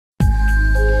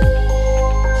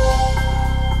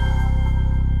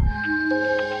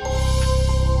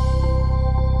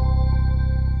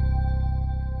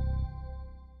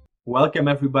Welcome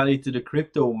everybody to the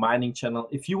crypto mining channel.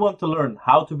 If you want to learn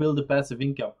how to build a passive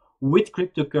income with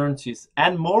cryptocurrencies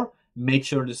and more, make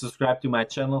sure to subscribe to my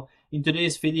channel. In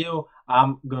today's video,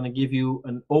 I'm gonna give you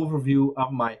an overview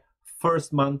of my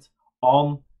first month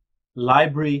on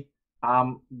LBRY.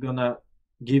 I'm gonna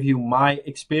give you my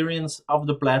experience of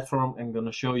the platform. I'm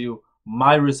gonna show you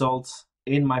my results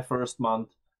in my first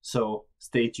month. So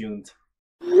stay tuned.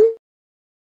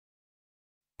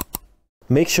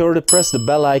 Make sure to press the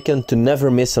bell icon to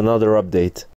never miss another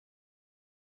update.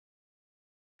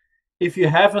 If you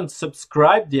haven't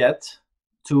subscribed yet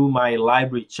to my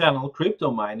LBRY channel,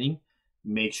 Crypto Mining,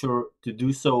 make sure to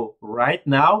do so right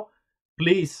now.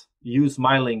 Please use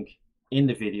my link in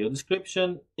the video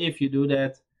description. If you do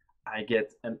that, I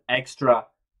get an extra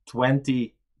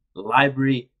 20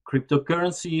 LBRY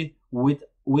cryptocurrency with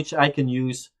which I can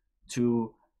use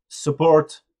to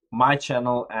support my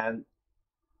channel and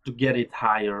to get it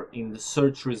higher in the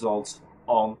search results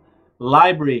on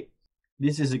LBRY.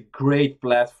 This is a great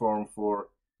platform for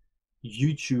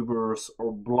YouTubers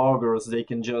or bloggers. They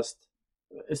can just,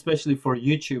 especially for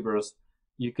YouTubers,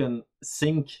 you can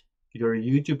sync your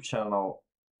YouTube channel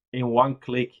in one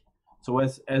click. So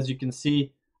as you can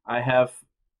see, I have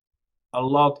a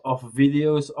lot of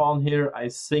videos on here. I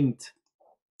synced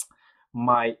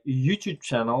my YouTube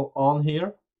channel on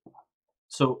here.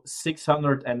 So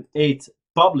 608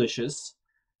 publishes,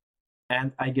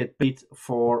 and I get paid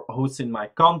for hosting my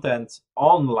content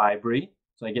on LBRY.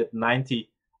 So I get 90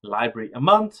 LBRY a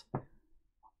month,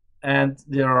 and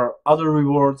there are other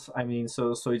rewards. I mean,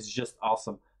 so it's just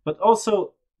awesome. But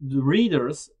also the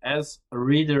readers, as a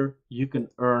reader, you can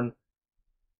earn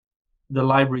the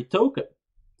LBRY token.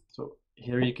 So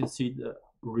here you can see the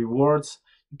rewards.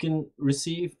 You can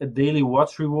receive a daily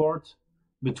watch reward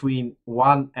between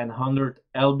 1 and 100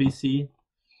 LBC.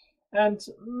 And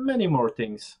many more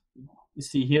things. You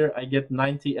see here, I get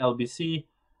 90 LBC.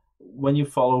 When you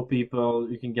follow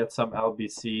people, you can get some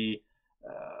LBC.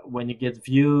 When you get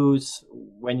views,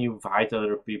 when you invite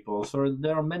other people. So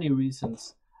there are many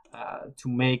reasons to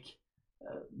make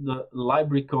the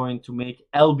LBRY coin, to make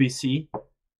LBC.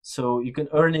 So you can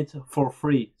earn it for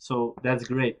free. So that's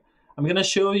great. I'm gonna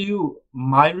show you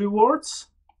my rewards.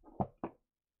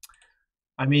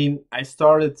 I mean, I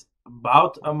started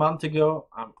about a month ago.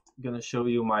 I'm gonna show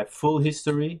you my full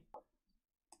history.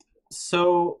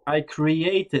 So I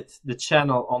created the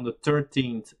channel on the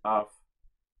 13th of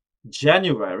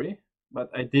January,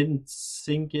 but I didn't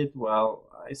sync it. Well,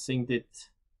 I synced it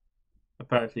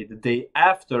apparently the day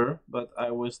after, but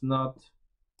I was not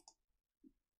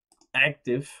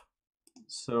active.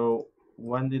 So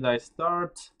when did I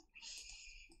start?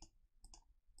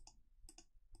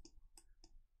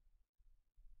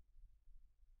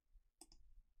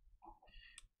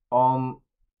 On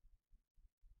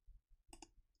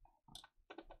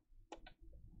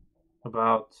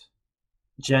about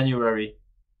January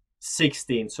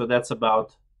 16th, so that's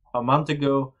about a month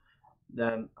ago.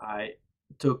 Then I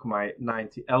took my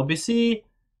 90 LBC,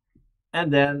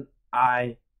 and then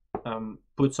I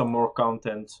put some more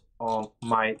content on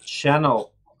my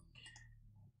channel.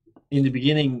 In the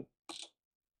beginning,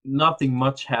 nothing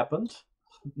much happened,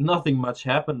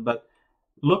 but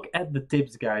look at the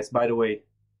tips, guys. By the way,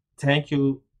 thank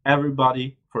you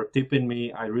everybody for tipping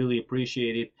me. I really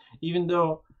appreciate it. Even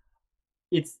though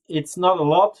it's not a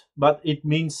lot, but it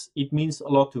means a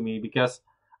lot to me, because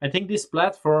I think this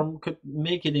platform could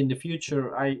make it in the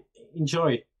future. I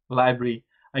enjoy LBRY.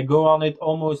 I go on it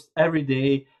almost every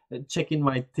day, checking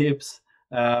my tips,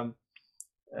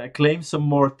 claim some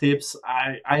more tips.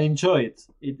 I enjoy it.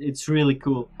 It's really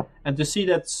cool. And to see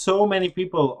that so many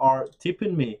people are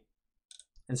tipping me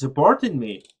and supporting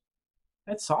me,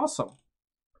 that's awesome.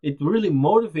 It really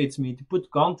motivates me to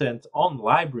put content on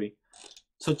LBRY.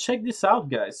 So check this out,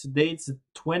 guys. Today it's the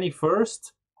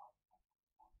 21st.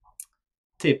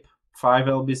 Tip 5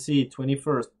 LBC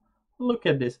 21st. Look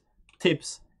at this.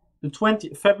 Tips.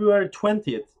 The February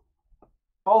 20th.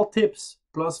 All tips.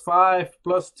 +5,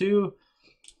 +2,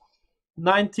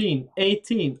 19,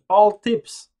 18. All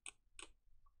tips.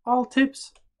 All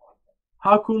tips.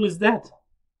 How cool is that?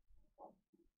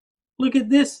 Look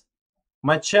at this.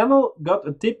 My channel got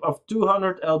a tip of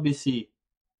 200 LBC.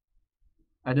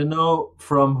 I don't know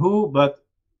from who, but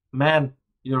man,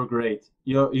 you're great.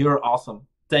 You're awesome.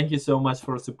 Thank you so much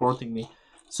for supporting me.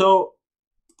 So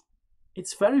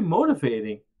it's very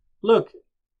motivating. Look,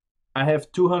 I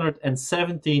have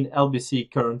 217 LBC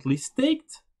currently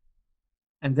staked,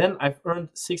 and then I've earned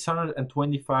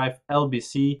 625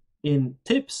 LBC in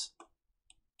tips.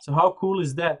 So how cool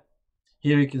is that?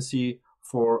 Here you can see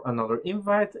for another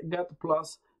invite, I got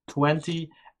plus 20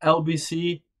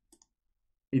 LBC.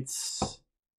 it's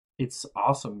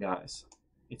awesome, guys.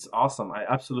 It's awesome. I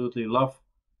absolutely love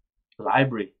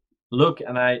LBRY. Look,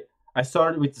 and I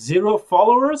started with 0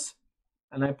 followers,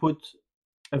 and I put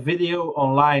a video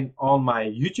online on my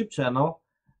YouTube channel,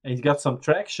 and it got some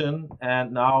traction,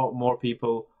 and now more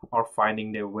people are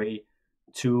finding their way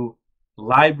to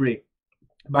LBRY.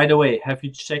 By the way, have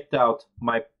you checked out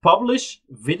my publish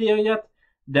video yet?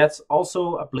 That's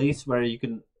also a place where you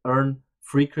can earn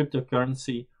free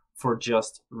cryptocurrency for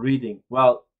just reading.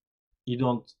 Well, you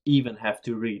don't even have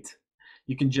to read.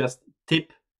 You can just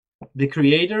tip the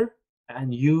creator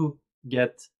and you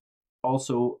get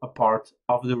also a part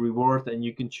of the reward, and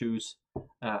you can choose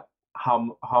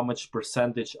how much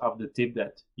percentage of the tip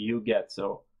that you get.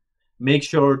 So make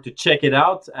sure to check it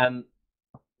out and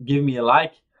give me a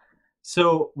like.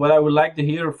 So what I would like to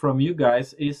hear from you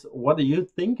guys is, what do you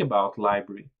think about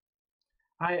LBRY?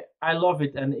 I love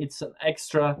it, and it's an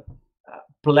extra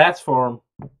platform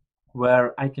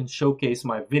where I can showcase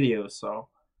my videos, so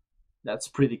that's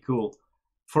pretty cool.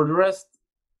 For the rest,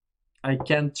 I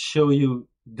can't show you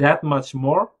that much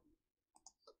more,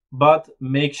 but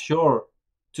make sure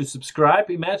to subscribe.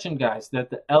 Imagine, guys, that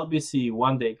the LBC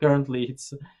one day, currently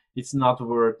it's not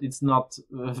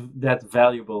that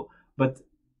valuable, but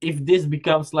if this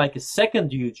becomes like a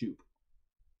second YouTube,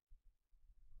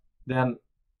 then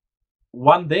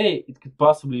one day it could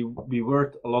possibly be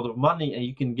worth a lot of money, and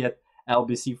you can get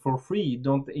LBC for free. You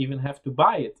don't even have to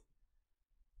buy it.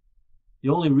 The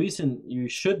only reason you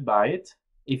should buy it,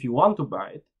 if you want to buy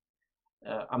it,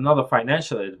 I'm not a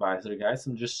financial advisor, guys.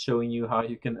 I'm just showing you how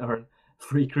you can earn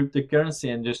free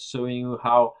cryptocurrency and just showing you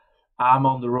how I'm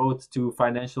on the road to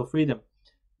financial freedom.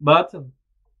 But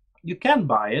you can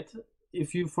buy it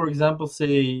if you, for example,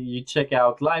 say you check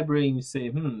out LBRY and you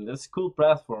say, that's a cool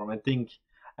platform. I think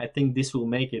this will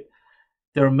make it.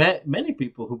 There are many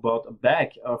people who bought a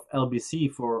bag of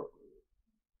LBC for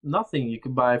nothing. You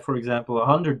could buy, for example,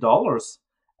 $100,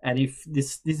 and if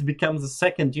this becomes a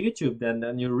second YouTube,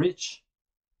 then you're rich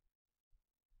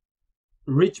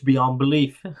beyond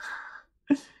belief.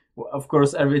 Well, of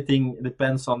course, everything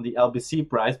depends on the LBC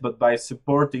price, but by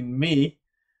supporting me,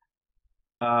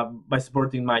 by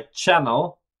supporting my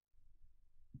channel,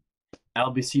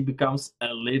 LBC becomes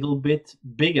a little bit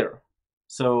bigger.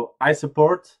 So I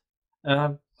support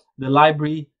the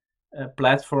LBRY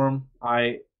platform.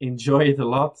 I enjoy it a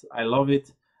lot. I love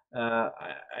it.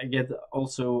 I get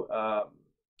also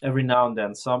every now and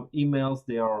then some emails.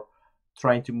 They are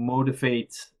trying to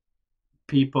motivate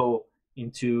people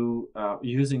into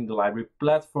using the LBRY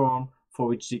platform, for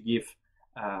which they give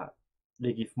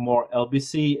more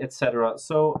LBC, etc.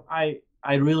 So I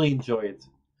really enjoy it.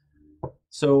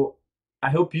 So I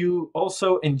hope you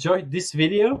also enjoyed this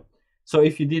video. So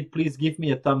if you did, please give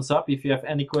me a thumbs up. If you have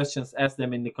any questions, ask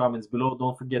them in the comments below.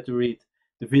 Don't forget to read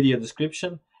the video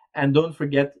description, and don't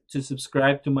forget to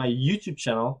subscribe to my YouTube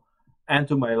channel and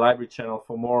to my LBRY channel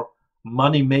for more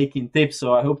money-making tips.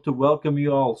 So I hope to welcome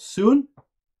you all soon,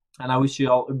 and I wish you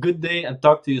all a good day, and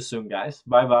talk to you soon, guys.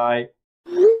 Bye-bye.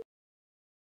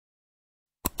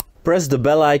 Press the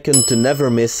bell icon to never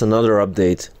miss another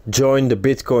update. Join the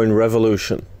Bitcoin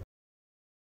revolution.